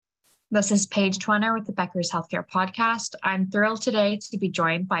This is Paige Twenner with the Becker's Healthcare Podcast. I'm thrilled today to be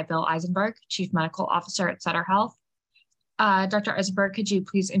joined by Bill Eisenberg, Chief Medical Officer at Sutter Health. Dr. Eisenberg, could you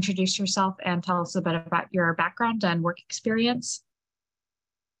please introduce yourself and tell us a bit about your background and work experience?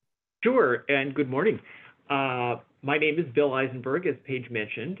 Sure, and good morning. My name is Bill Eisenberg, as Paige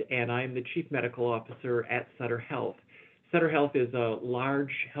mentioned, and I'm the Chief Medical Officer at Sutter Health. Sutter Health is a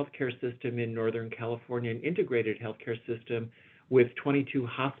large healthcare system in Northern California, an integrated healthcare system with 22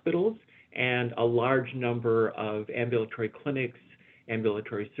 hospitals and a large number of ambulatory clinics,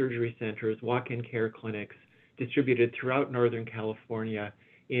 ambulatory surgery centers, walk-in care clinics distributed throughout Northern California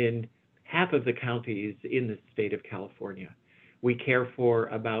in half of the counties in the state of California. We care for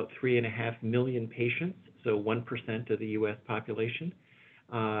about 3.5 million patients, so 1% of the U.S. population,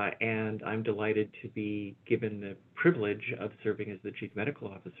 and I'm delighted to be given the privilege of serving as the Chief Medical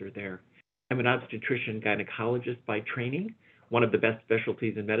Officer there. I'm an obstetrician gynecologist by training, one of the best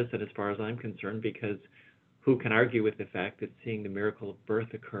specialties in medicine as far as I'm concerned, because who can argue with the fact that seeing the miracle of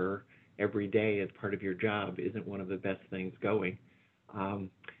birth occur every day as part of your job isn't one of the best things going.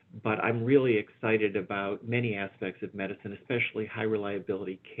 But I'm really excited about many aspects of medicine, especially high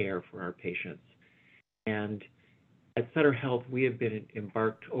reliability care for our patients. And at Sutter Health, we have been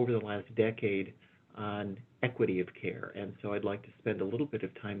embarked over the last decade on equity of care. And so I'd like to spend a little bit of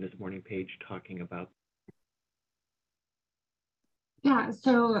time this morning, Paige, talking about. Yeah,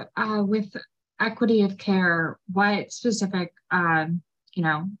 so with equity of care, what specific,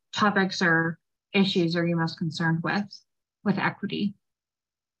 topics or issues are you most concerned with equity?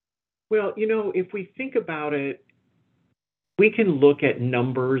 Well, if we think about it, we can look at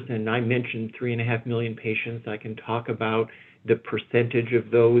numbers, and I mentioned 3.5 million patients. I can talk about the percentage of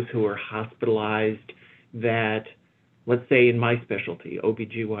those who are hospitalized that, let's say in my specialty,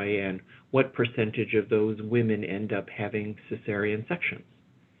 OBGYN, what percentage of those women end up having cesarean sections?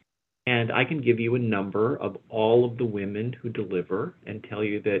 And I can give you a number of all of the women who deliver and tell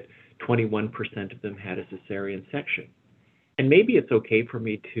you that 21% of them had a cesarean section. And maybe it's okay for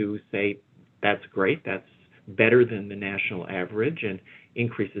me to say, that's great, that's better than the national average and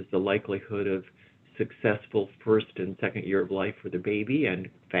increases the likelihood of successful first and second year of life for the baby and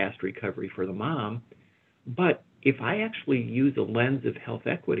fast recovery for the mom. But if I actually use a lens of health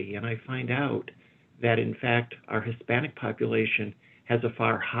equity and I find out that, in fact, our Hispanic population has a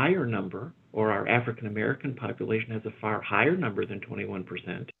far higher number, or our African American population has a far higher number than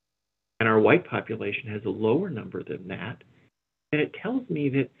 21%, and our white population has a lower number than that, then it tells me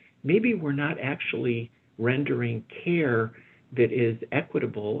that maybe we're not actually rendering care that is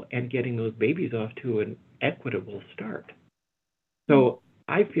equitable and getting those babies off to an equitable start. So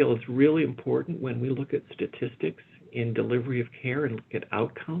I feel it's really important when we look at statistics in delivery of care and look at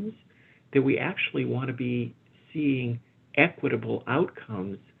outcomes that we actually want to be seeing equitable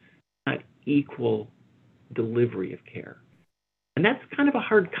outcomes, not equal delivery of care. And that's kind of a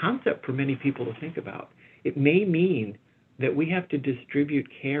hard concept for many people to think about. It may mean that we have to distribute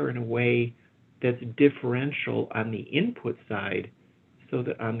care in a way that's differential on the input side so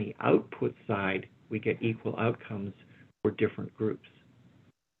that on the output side, we get equal outcomes for different groups.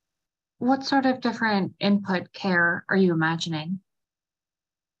 What sort of different input care are you imagining?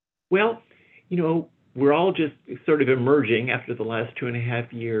 Well, we're all just sort of emerging after the last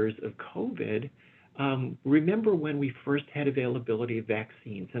 2.5 years of COVID. Remember when we first had availability of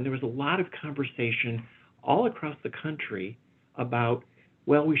vaccines, and there was a lot of conversation all across the country about,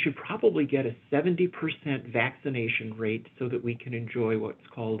 well, we should probably get a 70% vaccination rate so that we can enjoy what's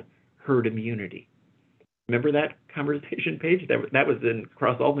called herd immunity. Remember that conversation, Paige? That was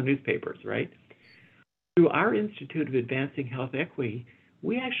across all the newspapers, right? Through our Institute of Advancing Health Equity,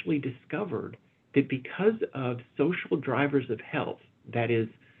 we actually discovered that because of social drivers of health, that is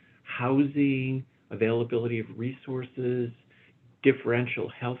housing, availability of resources, differential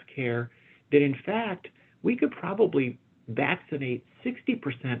health care, that in fact, we could probably vaccinate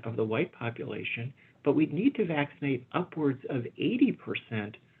 60% of the white population, but we'd need to vaccinate upwards of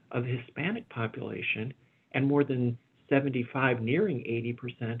 80% of the Hispanic population and more than 75, nearing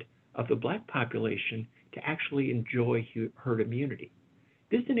 80% of the Black population to actually enjoy herd immunity.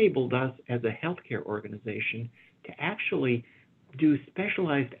 This enabled us as a healthcare organization to actually do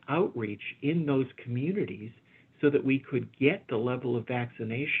specialized outreach in those communities so that we could get the level of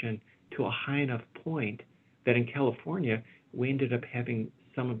vaccination to a high enough point that in California, we ended up having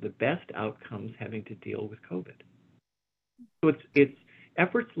some of the best outcomes having to deal with COVID. So it's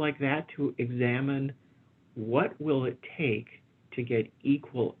efforts like that to examine what will it take to get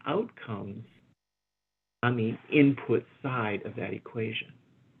equal outcomes on the input side of that equation.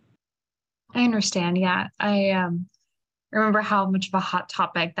 I understand. Yeah. I remember how much of a hot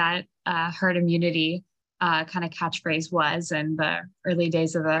topic that herd immunity kind of catchphrase was in the early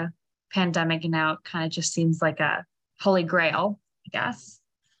days of the pandemic, and now it kind of just seems like a holy grail, I guess.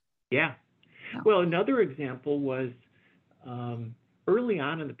 Yeah. So, Well, another example was early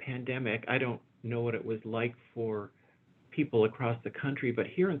on in the pandemic. I don't know what it was like for people across the country, but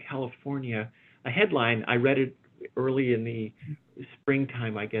here in California, a headline, I read it early in the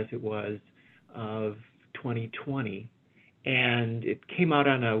springtime, I guess it was, of 2020, and it came out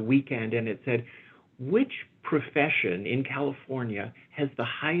on a weekend, and it said, which profession in California has the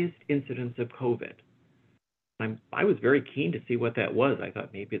highest incidence of COVID? I was very keen to see what that was. I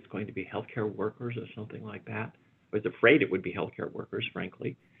thought maybe it's going to be healthcare workers or something like that. I was afraid it would be healthcare workers,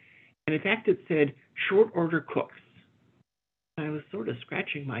 frankly. And in fact, it said short order cooks. I was sort of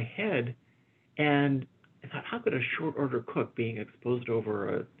scratching my head, and I thought, how could a short order cook, being exposed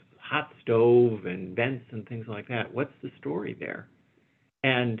over a hot stove and vents and things like that, what's the story there?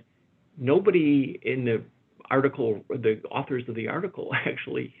 And nobody in the article, the authors of the article,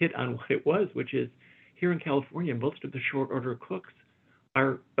 actually hit on what it was, which is here in California, most of the short order cooks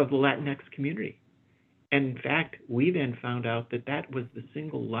are of the Latinx community. And in fact, we then found out that that was the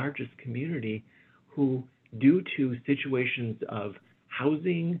single largest community who, due to situations of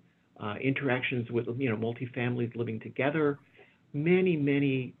housing, interactions with multifamilies living together,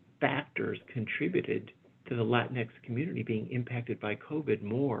 many factors contributed to the Latinx community being impacted by COVID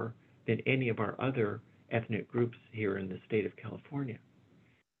more than any of our other ethnic groups here in the state of California.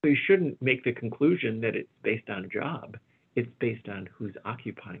 So you shouldn't make the conclusion that it's based on job. It's based on who's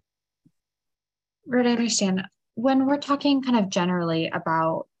occupying. right, I understand. When we're talking kind of generally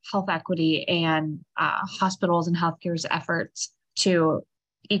about health equity and hospitals and healthcare's efforts to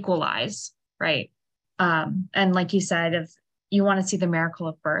equalize, right? And like you said, if you want to see the miracle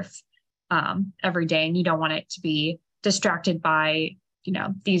of birth every day, and you don't want it to be distracted by,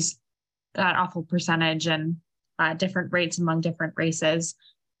 that awful percentage and different rates among different races.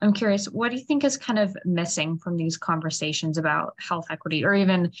 I'm curious, what do you think is kind of missing from these conversations about health equity, or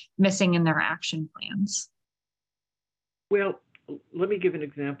even missing in their action plans? Well, let me give an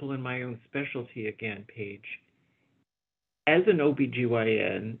example in my own specialty again, Paige. As an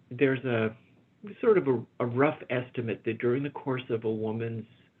OBGYN, there's a sort of a rough estimate that during the course of a woman's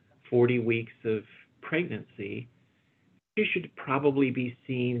 40 weeks of pregnancy, she should probably be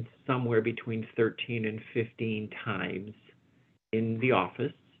seen somewhere between 13 and 15 times in the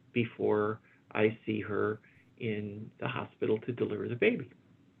office before I see her in the hospital to deliver the baby.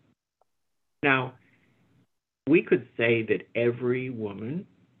 Now, we could say that every woman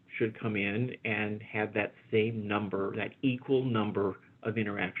should come in and have that same number, that equal number of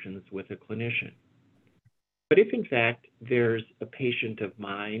interactions with a clinician. But if in fact there's a patient of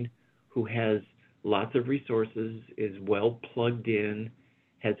mine who has lots of resources, is well plugged in,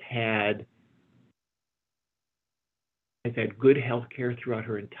 has had good health care throughout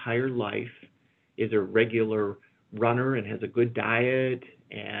her entire life, is a regular runner and has a good diet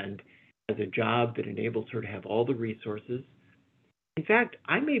and has a job that enables her to have all the resources. In fact,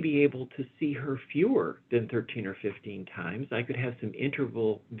 I may be able to see her fewer than 13 or 15 times. I could have some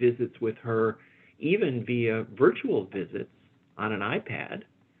interval visits with her, even via virtual visits on an iPad.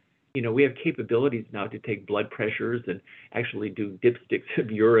 We have capabilities now to take blood pressures and actually do dipsticks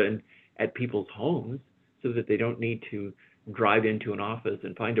of urine at people's homes so that they don't need to drive into an office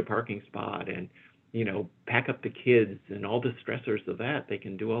and find a parking spot and, pack up the kids and all the stressors of that. They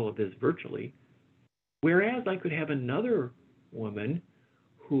can do all of this virtually. Whereas I could have another woman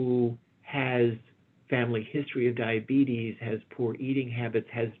who has family history of diabetes, has poor eating habits,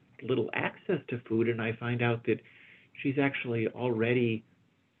 has little access to food, and I find out that she's actually already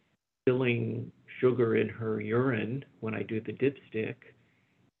filling sugar in her urine when I do the dipstick.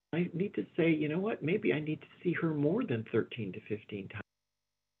 I need to say, you know what, maybe I need to see her more than 13 to 15 times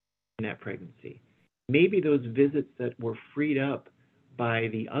in that pregnancy. Maybe those visits that were freed up by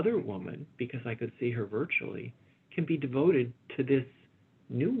the other woman, because I could see her virtually, can be devoted to this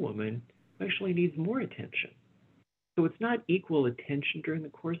new woman who actually needs more attention. So it's not equal attention during the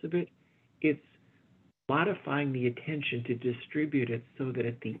course of it. It's modifying the attention to distribute it so that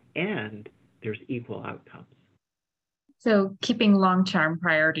at the end, there's equal outcomes. So keeping long-term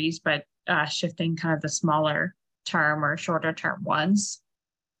priorities, but shifting kind of the smaller term or shorter term ones.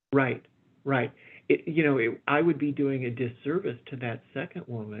 Right. I would be doing a disservice to that second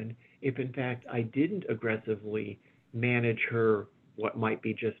woman if, in fact, I didn't aggressively manage her what might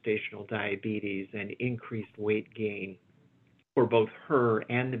be gestational diabetes and increased weight gain for both her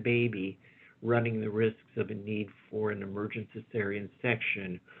and the baby, running the risks of a need for an emergent cesarean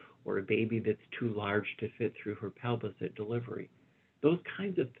section or a baby that's too large to fit through her pelvis at delivery. Those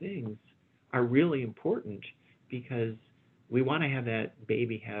kinds of things are really important because we want to have that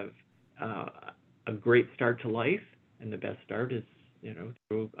baby have a great start to life, and the best start is,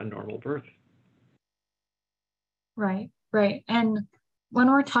 through a normal birth. Right, right. And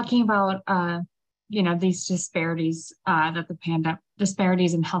when we're talking about, these disparities that the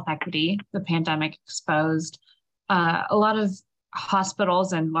disparities in health equity, the pandemic exposed, a lot of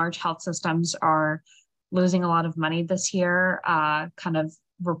hospitals and large health systems are losing a lot of money this year, kind of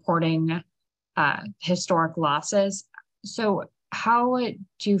reporting historic losses. So, how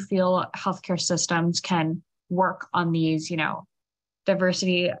do you feel healthcare systems can work on these,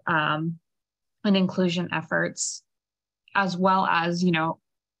 diversity and inclusion efforts, as well as,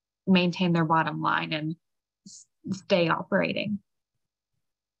 maintain their bottom line and stay operating?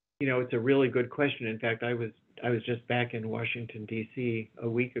 It's a really good question. In fact, I was just back in Washington, D.C. a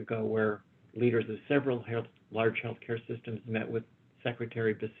week ago, where leaders of several large healthcare systems met with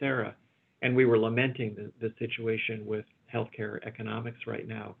Secretary Becerra, and we were lamenting the situation with healthcare economics right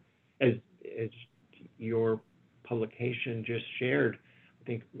now. As your publication just shared, I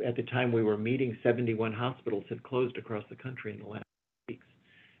think at the time we were meeting, 71 hospitals had closed across the country in the last weeks,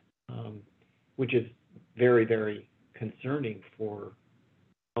 which is very, very concerning for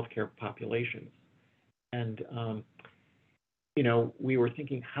healthcare populations. And, we were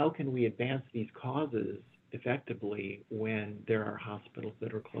thinking, how can we advance these causes effectively when there are hospitals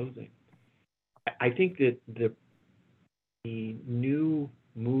that are closing? I think that the new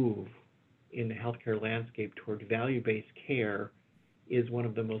move in the healthcare landscape toward value-based care is one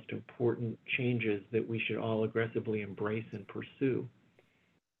of the most important changes that we should all aggressively embrace and pursue.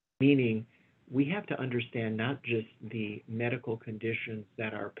 Meaning, we have to understand not just the medical conditions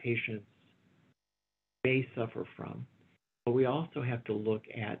that our patients may suffer from, but we also have to look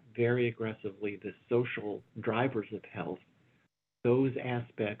at very aggressively the social drivers of health, those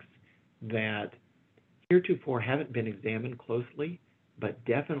aspects that heretofore haven't been examined closely, but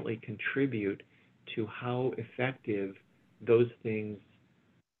definitely contribute to how effective those things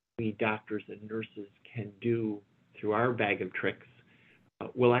we doctors and nurses can do through our bag of tricks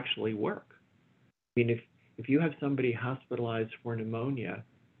will actually work. I mean, if you have somebody hospitalized for pneumonia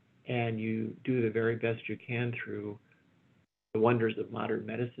and you do the very best you can through the wonders of modern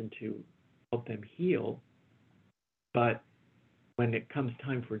medicine to help them heal, but when it comes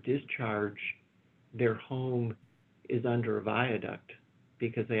time for discharge, their home is under a viaduct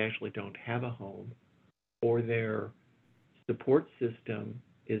because they actually don't have a home, or their support system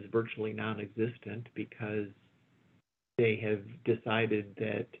is virtually non-existent because they have decided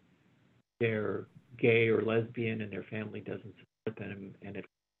that they're gay or lesbian and their family doesn't support them and it's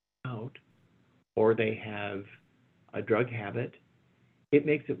out, or they have a drug habit, it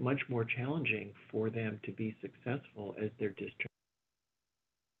makes it much more challenging for them to be successful as they're discharged.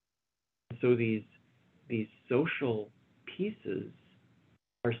 So these social pieces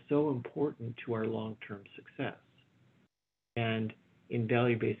are so important to our long-term success. And in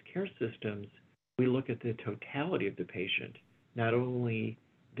value-based care systems, we look at the totality of the patient, not only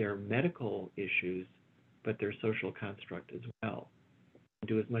their medical issues, but their social construct as well. And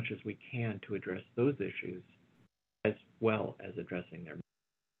do as much as we can to address those issues as well as addressing their.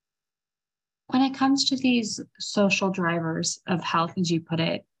 When it comes to these social drivers of health, as you put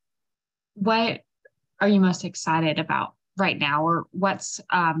it, what are you most excited about right now, or what's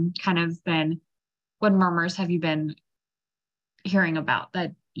kind of been, what murmurs have you been hearing about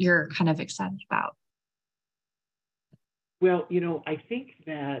that you're kind of excited about? Well, I think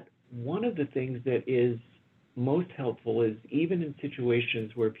that one of the things that is most helpful is, even in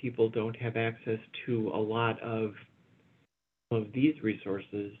situations where people don't have access to a lot of these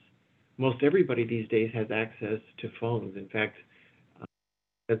resources, most everybody these days has access to phones. In fact,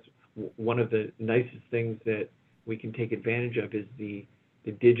 that's one of the nicest things that we can take advantage of is the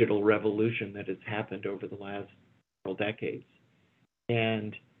digital revolution that has happened over the last several decades.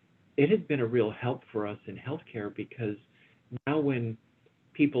 And it has been a real help for us in healthcare, because now when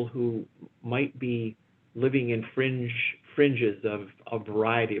people who might be living in fringes of a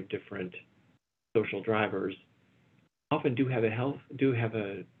variety of different social drivers often do have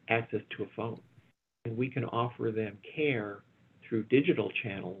access to a phone, and we can offer them care through digital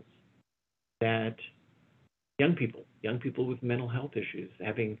channels that young people with mental health issues,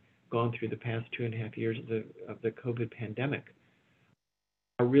 having gone through the past 2.5 years of the COVID pandemic,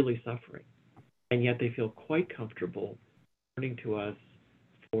 are really suffering, and yet they feel quite comfortable turning to us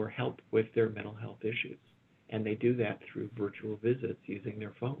for help with their mental health issues, and they do that through virtual visits using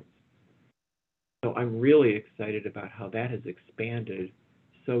their phones. So I'm really excited about how that has expanded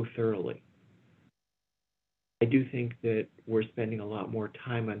so thoroughly. I do think that we're spending a lot more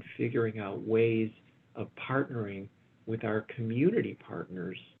time on figuring out ways of partnering with our community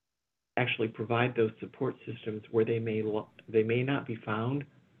partners, actually provide those support systems where they may not be found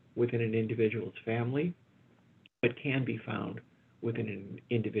within an individual's family, but can be found within an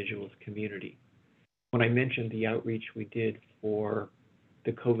individual's community. When I mentioned the outreach we did for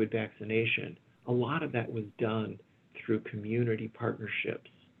the COVID vaccination, a lot of that was done through community partnerships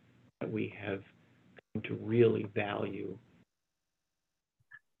that we have come to really value.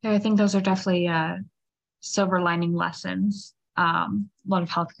 Yeah, I think those are definitely silver lining lessons. A lot of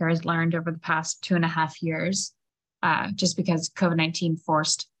healthcare has learned over the past 2.5 years, just because COVID-19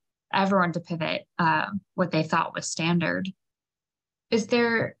 forced everyone to pivot what they thought was standard. Is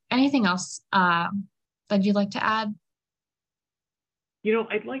there anything else that you'd like to add?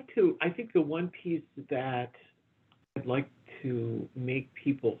 I think the one piece that I'd like to make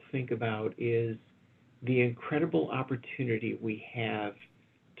people think about is the incredible opportunity we have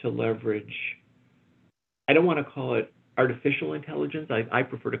to leverage. I don't want to call it artificial intelligence. I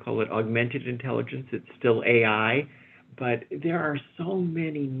prefer to call it augmented intelligence. It's still AI, but there are so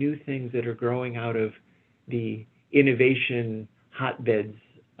many new things that are growing out of the innovation hotbeds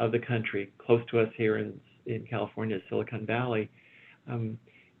of the country, close to us here in California, Silicon Valley.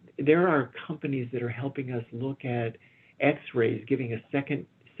 There are companies that are helping us look at X-rays, giving a second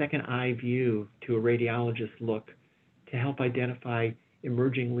eye view to a radiologist look to help identify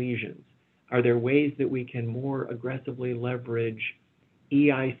emerging lesions. Are there ways that we can more aggressively leverage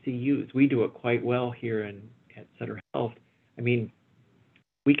EICUs? We do it quite well here at Sutter Health. I mean,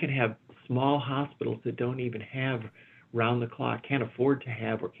 we can have small hospitals that don't even have round the clock, can't afford to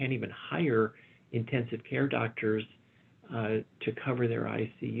have, or can't even hire intensive care doctors to cover their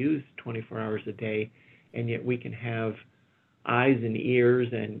ICUs 24 hours a day, and yet we can have eyes and ears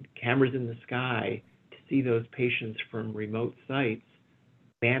and cameras in the sky to see those patients from remote sites,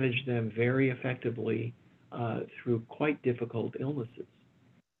 manage them very effectively through quite difficult illnesses.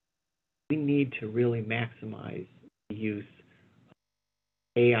 We need to really maximize the use of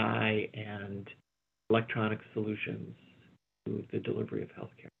AI and electronic solutions to the delivery of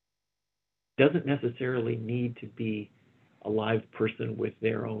healthcare. It doesn't necessarily need to be a live person with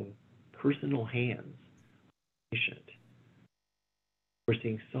their own personal hands. Patient. We're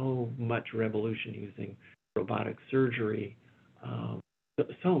seeing so much revolution using robotic surgery,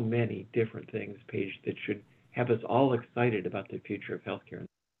 so many different things, Paige, that should have us all excited about the future of healthcare.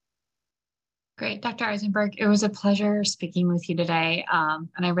 Great, Dr. Eisenberg. It was a pleasure speaking with you today,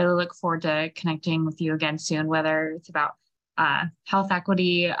 and I really look forward to connecting with you again soon, whether it's about health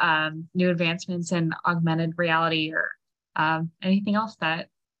equity, new advancements in augmented reality, or anything else that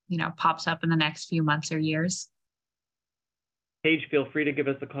pops up in the next few months or years. Paige, feel free to give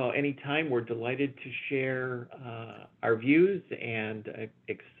us a call anytime. We're delighted to share our views and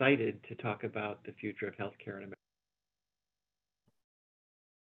excited to talk about the future of healthcare in America.